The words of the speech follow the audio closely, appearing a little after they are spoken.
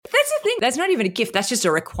the thing. That's not even a gift. That's just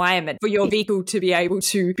a requirement for your vehicle to be able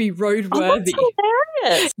to be roadworthy. Oh, that's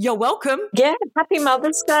hilarious. You're welcome. Yeah, happy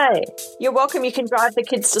Mother's Day. You're welcome. You can drive the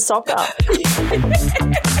kids to soccer.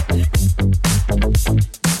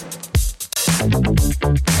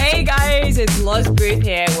 Hey guys, it's Loz Booth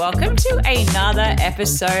here. Welcome to another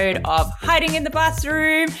episode of Hiding in the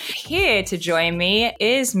Bathroom. Here to join me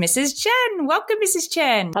is Mrs. Chen. Welcome, Mrs.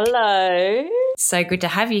 Chen. Hello. So good to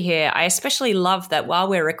have you here. I especially love that while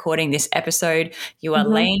we're recording this episode, you are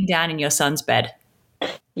laying down in your son's bed.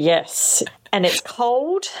 Yes, and it's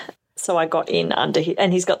cold. So I got in under him,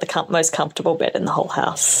 and he's got the most comfortable bed in the whole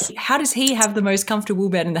house. How does he have the most comfortable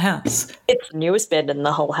bed in the house? It's the newest bed in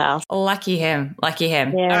the whole house. Lucky him. Lucky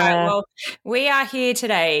him. Yeah. All right, well, we are here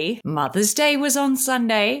today. Mother's Day was on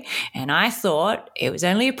Sunday, and I thought it was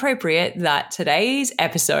only appropriate that today's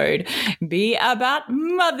episode be about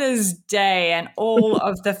Mother's Day and all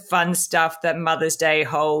of the fun stuff that Mother's Day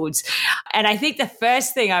holds. And I think the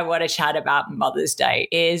first thing I want to chat about Mother's Day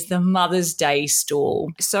is the Mother's Day stall.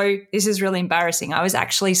 So this is really embarrassing. I was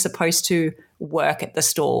actually supposed to work at the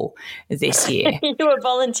stall this year. You were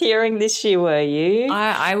volunteering this year, were you?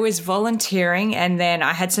 I was volunteering, and then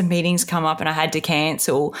I had some meetings come up and I had to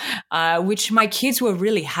cancel, which my kids were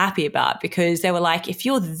really happy about because they were like, if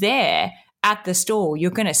you're there at the stall, you're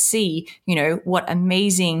going to see, what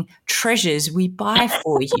amazing treasures we buy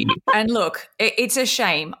for you. And look, it's a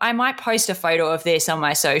shame. I might post a photo of this on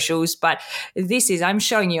my socials, but I'm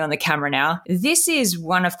showing you on the camera now. This is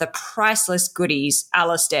one of the priceless goodies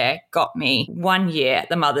Alistair got me one year at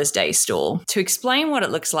the Mother's Day stall. To explain what it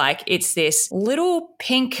looks like, it's this little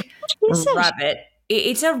pink rabbit.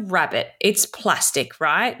 It's a rabbit. It's plastic,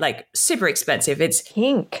 right? Like super expensive. It's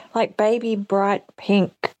pink, like baby bright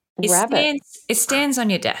pink. It stands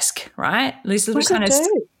on your desk, right? This little kind of.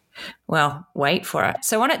 Well, wait for it.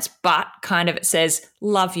 So on its butt, it says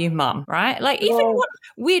 "Love you, Mum," right? Like even what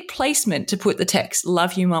weird placement to put the text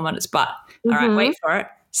 "Love you, Mum" on its butt. All right, wait for it.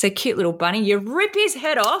 So cute little bunny. You rip his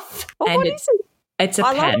head off, and what is it? It's a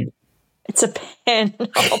pen. It's a pen.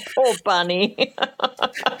 Oh, poor bunny.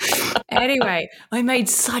 Anyway, I made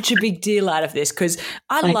such a big deal out of this because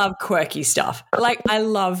I love quirky stuff. Like I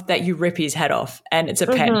love that you rip his head off and it's a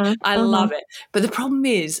pen. I love it. But the problem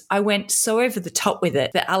is I went so over the top with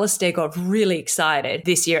it that Alistair got really excited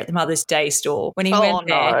this year at the Mother's Day store when he went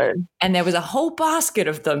there and there was a whole basket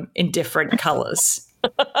of them in different colours.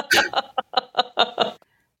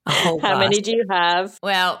 How many do you have?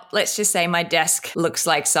 Well, let's just say my desk looks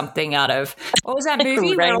like something out of what was that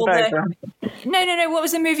movie? No. What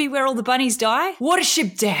was the movie where all the bunnies die?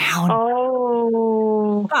 Watership Down.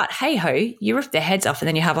 Oh. But hey ho, you rip their heads off and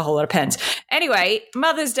then you have a whole lot of pens. Anyway,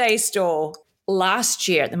 Mother's Day store. Last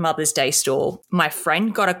year at the Mother's Day store, my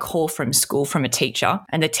friend got a call from school from a teacher,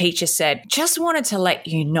 and the teacher said, just wanted to let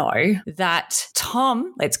you know that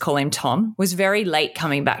Tom, let's call him Tom, was very late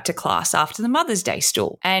coming back to class after the Mother's Day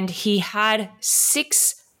store, and he had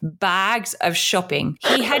 6 bags of shopping.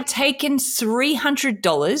 He had taken $300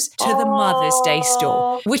 to the Mother's Day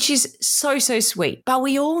store, which is so, so sweet. But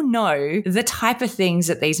we all know the type of things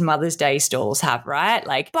that these Mother's Day stalls have, right?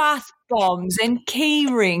 Like bath bombs and key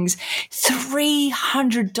rings,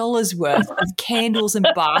 $300 worth of candles and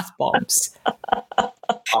bath bombs.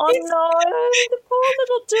 Oh no, the poor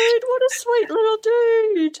little dude. What a sweet little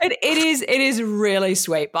dude. It is really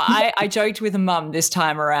sweet. But I joked with Mum this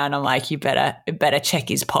time around. I'm like, you better check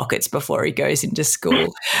his pockets before he goes into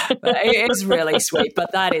school. But it's really sweet.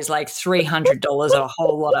 But that is like $300, a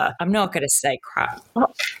whole lot of, I'm not going to say crap.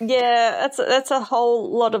 Yeah, that's a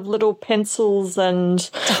whole lot of little pencils and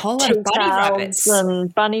a whole lot of bunny rabbits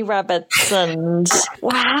and bunny rabbits and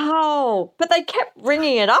wow. But they kept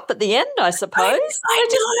ringing it up at the end, I suppose. I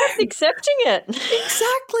just kept accepting it.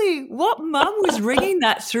 Exactly. What mum was ringing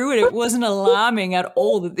that through, and it wasn't alarming at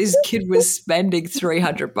all that this kid was spending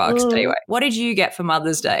 $300. Anyway, what did you get for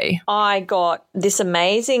Mother's Day? I got this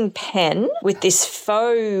amazing pen with this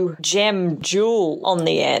faux gem jewel on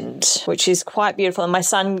the end, which is quite beautiful. And my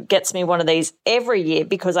son gets me one of these every year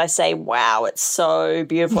because I say, wow, it's so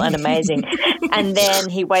beautiful and amazing. And then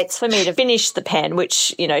he waits for me to finish the pen,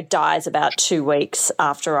 which, dies about 2 weeks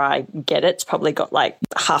after I get it. It's probably got like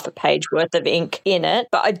half a page worth of ink in it.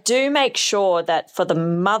 But I do make sure that for the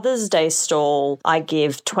Mother's Day stall, I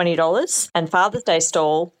give $20 and Father's Day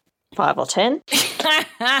stall, 5 or 10. If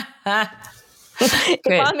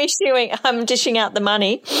I'm dishing out the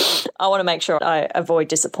money, I want to make sure I avoid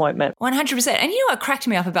disappointment. 100%. And you know what cracked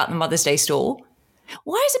me up about the Mother's Day stall?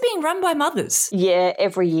 Why is it being run by mothers? Yeah,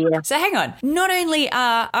 every year. So hang on. Not only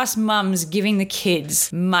are us mums giving the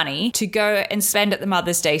kids money to go and spend at the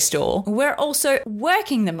Mother's Day stall, we're also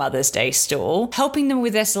working the Mother's Day stall, helping them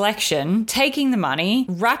with their selection, taking the money,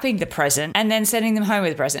 wrapping the present, and then sending them home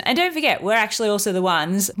with the present. And don't forget, we're actually also the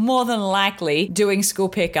ones more than likely doing school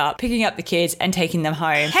pickup, picking up the kids and taking them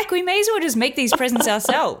home. Heck, we may as well just make these presents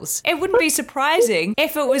ourselves. It wouldn't be surprising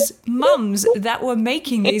if it was mums that were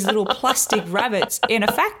making these little plastic rabbits in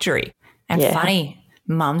a factory. And funny,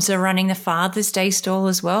 mums are running the Father's Day stall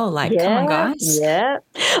as well. Like, come on, guys. Yeah.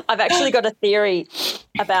 I've actually got a theory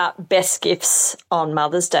about best gifts on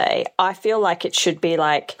Mother's Day. I feel like it should be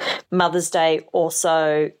like Mother's Day,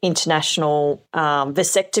 also International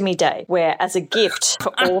Vasectomy Day, where as a gift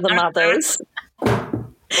for all the mothers,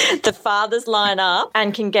 the fathers line up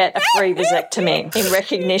and can get a free vasectomy in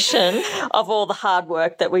recognition of all the hard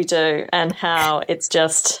work that we do and how it's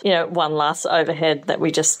just, one last overhead that we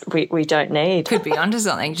don't need. Could be onto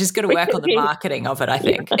something. Just got to work on the marketing of it, I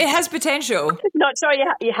think. It has potential. Not sure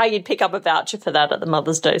how you'd pick up a voucher for that at the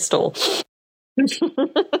Mother's Day stall.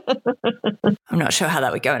 I'm not sure how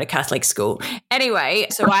that would go in a Catholic school. Anyway,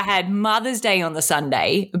 so I had Mother's Day on the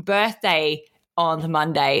Sunday, birthday on the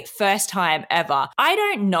Monday, first time ever. I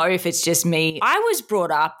don't know if it's just me. I was brought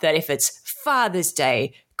up that if it's Father's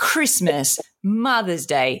Day, Christmas, Mother's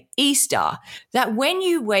Day, Easter, that when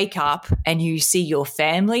you wake up and you see your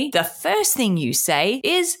family, the first thing you say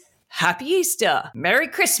is Happy Easter, Merry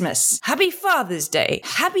Christmas, Happy Father's Day,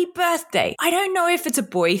 Happy Birthday. I don't know if it's a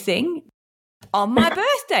boy thing. On my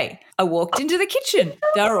birthday, I walked into the kitchen.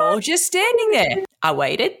 They're all just standing there. I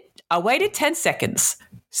waited 10 seconds.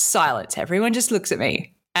 Silence. Everyone just looks at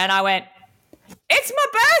me. And I went, it's my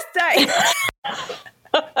birthday.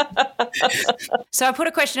 So I put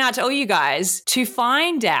a question out to all you guys to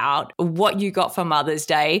find out what you got for Mother's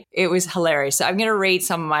Day. It was hilarious. So I'm going to read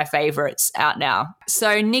some of my favorites out now.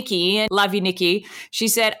 So Nikki, love you, Nikki. She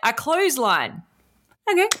said, a clothesline.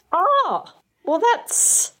 Okay. Oh, well,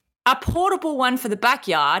 that's a portable one for the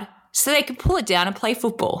backyard so they can pull it down and play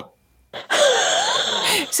football.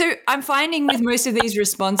 So I'm finding with most of these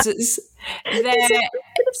responses, they're a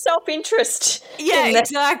bit of self-interest. Yeah,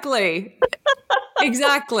 exactly.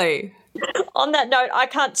 Exactly. On that note, I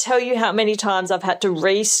can't tell you how many times I've had to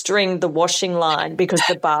restring the washing line because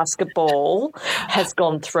the basketball has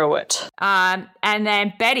gone through it. And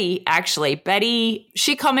then Betty,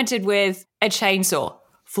 she commented with a chainsaw,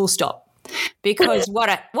 full stop. Because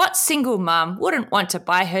what single mum wouldn't want to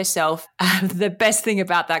buy herself? The best thing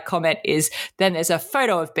about that comment is then there's a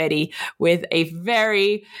photo of Betty with a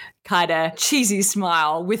very kind of cheesy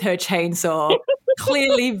smile with her chainsaw,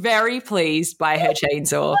 clearly very pleased by her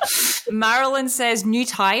chainsaw. Marilyn says new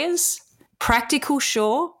tires, practical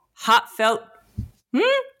sure, heartfelt,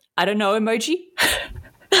 I don't know emoji.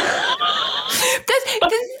 That's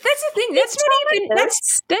the thing. That's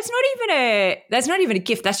not even a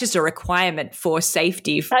gift. That's just a requirement for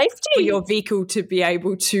safety. For your vehicle to be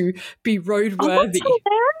able to be roadworthy. Oh,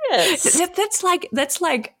 that's hilarious. That's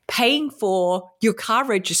like paying for your car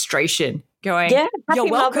registration. Going, yeah, you're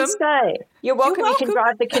welcome. Mother's Day. You're welcome. You can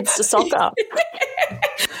drive the kids to soccer.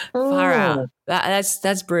 Far out.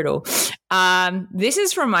 That's brutal. This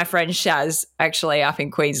is from my friend Shaz, actually, up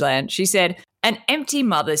in Queensland. She said, an empty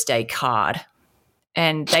Mother's Day card.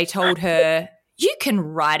 And they told her, you can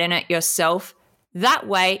write in it yourself. That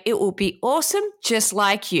way it will be awesome just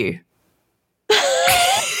like you.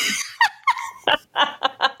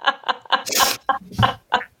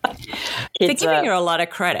 They're giving her a lot of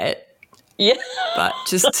credit. Yeah. But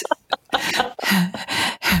just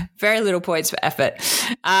very little points for effort.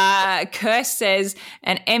 Kirst says,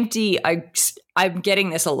 an empty, I'm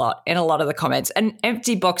getting this a lot in a lot of the comments, an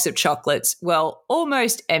empty box of chocolates. Well,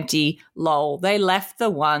 almost empty, lol. They left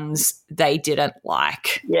the ones they didn't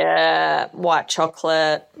like. Yeah, white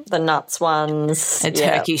chocolate, the nuts ones. And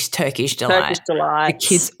Turkish delight. Turkish delight. The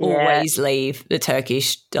kids always leave the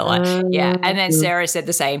Turkish delight. Yeah, and then Sarah said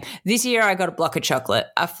the same. This year I got a block of chocolate,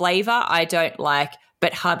 a flavour I don't like,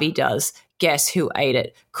 but hubby does. Guess who ate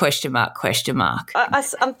it? Question mark.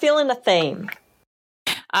 I'm feeling a theme.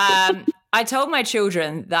 I told my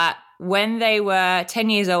children that when they were 10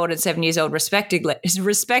 years old and 7 years old,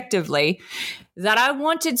 respectively, that I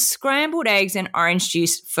wanted scrambled eggs and orange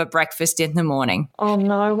juice for breakfast in the morning. Oh,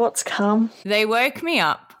 no, what's come? They woke me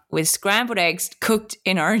up with scrambled eggs cooked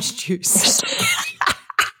in orange juice.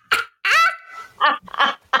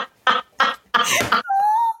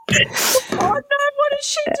 Oh, no, what did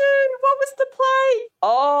she do? What was the play?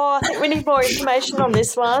 Oh, I think we need more information on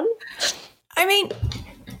this one. I mean,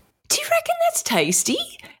 do you reckon that's tasty?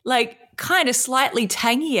 Like kind of slightly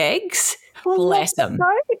tangy eggs Well, Bless them. so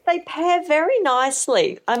they pair very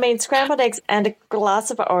nicely. I mean, scrambled eggs and a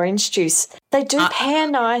glass of orange juice. They do pair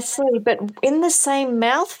nicely, but in the same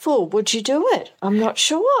mouthful, would you do it? I'm not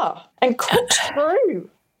sure. And cooked through.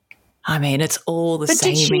 I mean, it's all the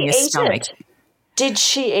same in your stomach. Did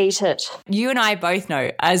she eat it? You and I both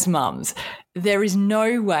know, as mums, there is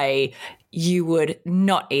no way you would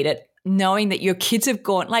not eat it, knowing that your kids have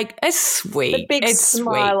gone, like, it's sweet. The big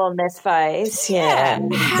smile on their face. Yeah.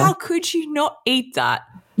 How could you not eat that?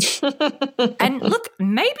 And look,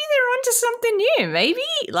 maybe they're onto something new. Maybe,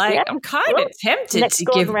 like, I'm kind of tempted Next to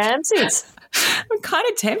Gordon give Ramsay's. I'm kind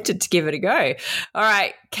of tempted to give it a go. All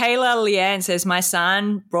right. Kayla Leanne says, my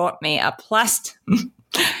son brought me a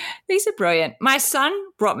These are brilliant. My son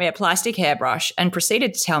brought me a plastic hairbrush and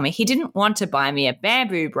proceeded to tell me he didn't want to buy me a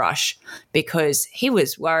bamboo brush because he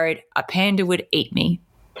was worried a panda would eat me.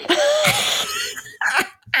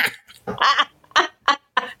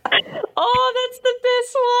 Oh, that's the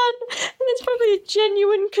best one. That's probably a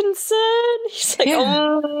genuine concern. He's like,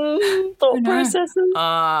 thought processes.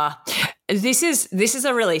 This is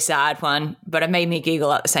a really sad one, but it made me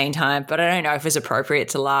giggle at the same time. But I don't know if it's appropriate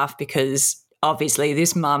to laugh because obviously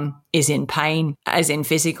this mum is in pain, as in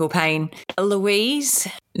physical pain. Louise,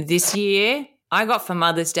 this year I got for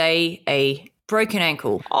Mother's Day a broken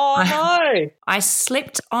ankle. Oh, no. I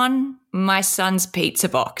slipped on my son's pizza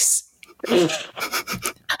box.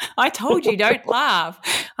 I told you, don't laugh.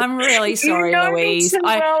 I'm really sorry, Louise.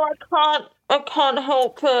 I can't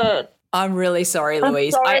help it. I'm really sorry,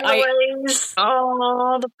 Louise. Louise.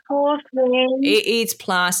 Oh, the poor thing. It's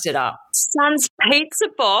plastered up. Son's pizza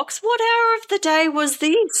box. What hour of the day was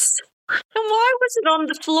this? And why was it on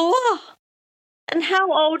the floor? And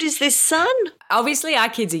how old is this son? Obviously, our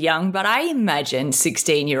kids are young, but I imagine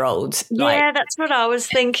 16-year-olds. Yeah, that's what I was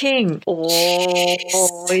thinking.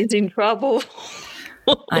 Oh, he's in trouble.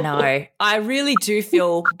 I know. I really do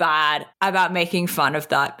feel bad about making fun of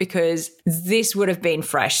that because this would have been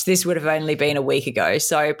fresh. This would have only been a week ago.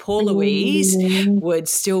 So poor Louise would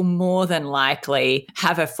still more than likely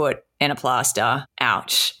have her foot in a plaster.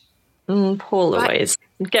 Ouch. Poor Louise.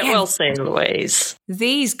 Get well soon, Louise.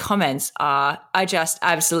 These comments are just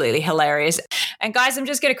absolutely hilarious. And guys, I'm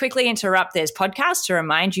just going to quickly interrupt this podcast to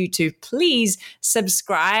remind you to please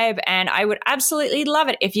subscribe. And I would absolutely love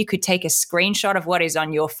it if you could take a screenshot of what is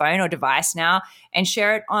on your phone or device now and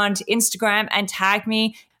share it onto Instagram and tag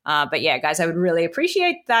me. But yeah, guys, I would really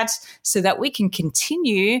appreciate that so that we can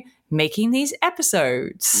continue making these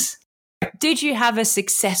episodes. Did you have a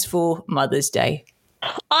successful Mother's Day?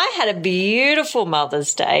 I had a beautiful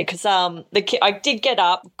Mother's Day because I did get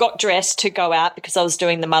up, got dressed to go out because I was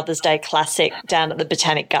doing the Mother's Day Classic down at the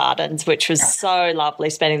Botanic Gardens, which was so lovely,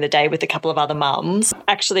 spending the day with a couple of other mums.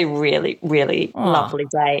 Actually, really, really lovely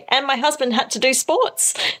day. And my husband had to do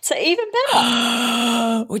sports, so even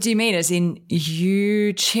better. What do you mean? As in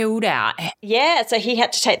you chilled out? Yeah, so he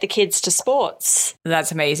had to take the kids to sports.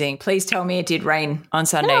 That's amazing. Please tell me it did rain on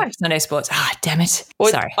Sunday. No. Sunday sports. Damn it. Well,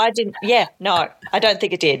 Sorry. I didn't. Yeah, no, I don't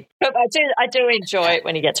think it did. But I do enjoy it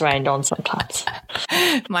when it gets rained on sometimes.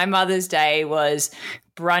 My Mother's Day was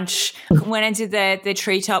brunch. Went into the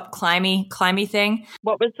treetop climby thing.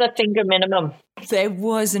 What was the finger minimum? There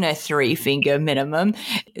wasn't a 3-finger minimum.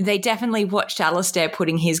 They definitely watched Alistair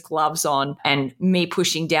putting his gloves on and me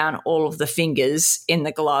pushing down all of the fingers into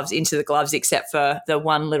the gloves, except for the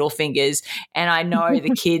one little fingers. And I know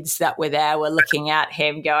the kids that were there were looking at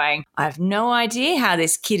him going, I have no idea how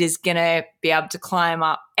this kid is going to be able to climb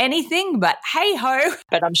up anything, but hey ho.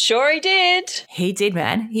 But I'm sure he did. He did,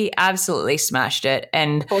 man. He absolutely smashed it.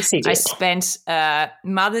 And of course he did. I spent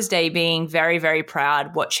Mother's Day being very, very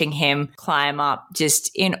proud watching him climb up, just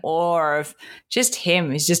in awe of just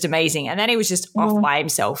him. He's just amazing. And then he was just off by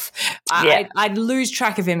himself. I'd lose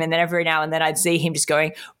track of him, and then every now and then I'd see him just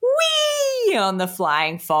going, whee, on the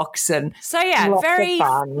flying fox. And so, yeah, Lots very, of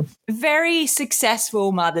fun. very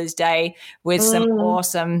successful Mother's Day with some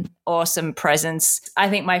awesome presents. I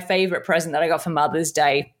think my favorite present that I got for Mother's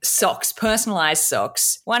Day, socks, personalized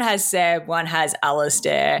socks. One has Seb, one has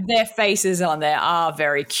Alistair. Their faces on there are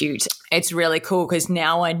very cute. It's really cool because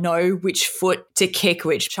now I know which foot to kick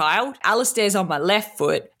which child. Alistair's on my left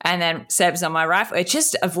foot and then Seb's on my right foot. It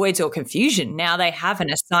just avoids all confusion. Now they have an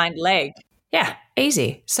assigned leg. Yeah,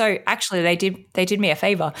 easy. So actually they did me a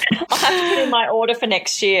favor. I'll have to put in my order for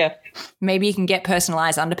next year. Maybe you can get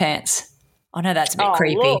personalized underpants. Oh no, that's a bit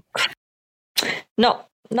creepy. Look.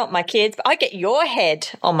 Not my kids, but I get your head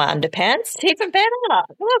on my underpants. Even better.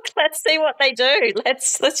 Look, let's see what they do.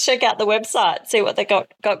 Let's check out the website, see what they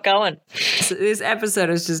got going. So this episode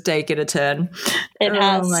has just taken a turn. It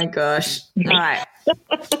has. Oh my gosh. All right.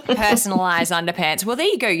 Personalized underpants. Well, there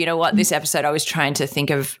you go. You know what? This episode, I was trying to think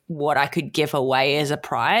of what I could give away as a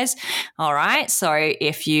prize. All right. So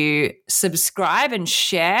if you subscribe and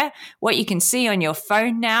share what you can see on your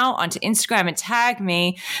phone now onto Instagram and tag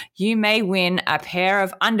me, you may win a pair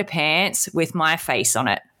of underpants with my face on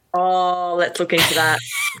it. Oh, let's look into that.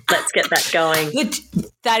 Let's get that going.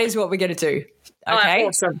 That is what we're going to do. Okay.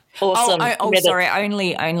 Oh, awesome. Sorry.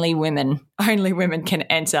 Only women can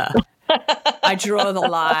enter. I draw the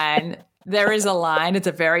line. There is a line. It's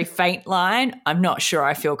a very faint line. I'm not sure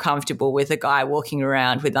I feel comfortable with a guy walking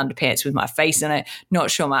around with underpants with my face in it.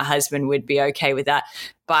 Not sure my husband would be okay with that.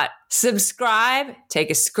 But subscribe, take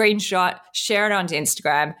a screenshot, share it onto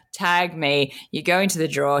Instagram, tag me. You go into the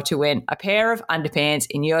draw to win a pair of underpants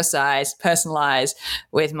in your size, personalized,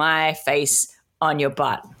 with my face on your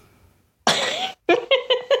butt.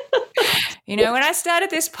 You know, when I started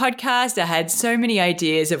this podcast, I had so many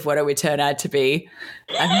ideas of what it would turn out to be.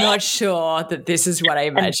 I'm not sure that this is what I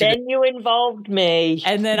imagined. And then you involved me.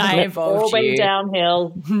 And then I involved you. All went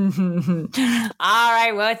downhill. All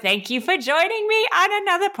right. Well, thank you for joining me on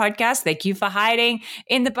another podcast. Thank you for hiding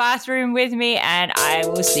in the bathroom with me. And I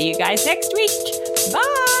will see you guys next week.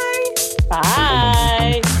 Bye. Bye.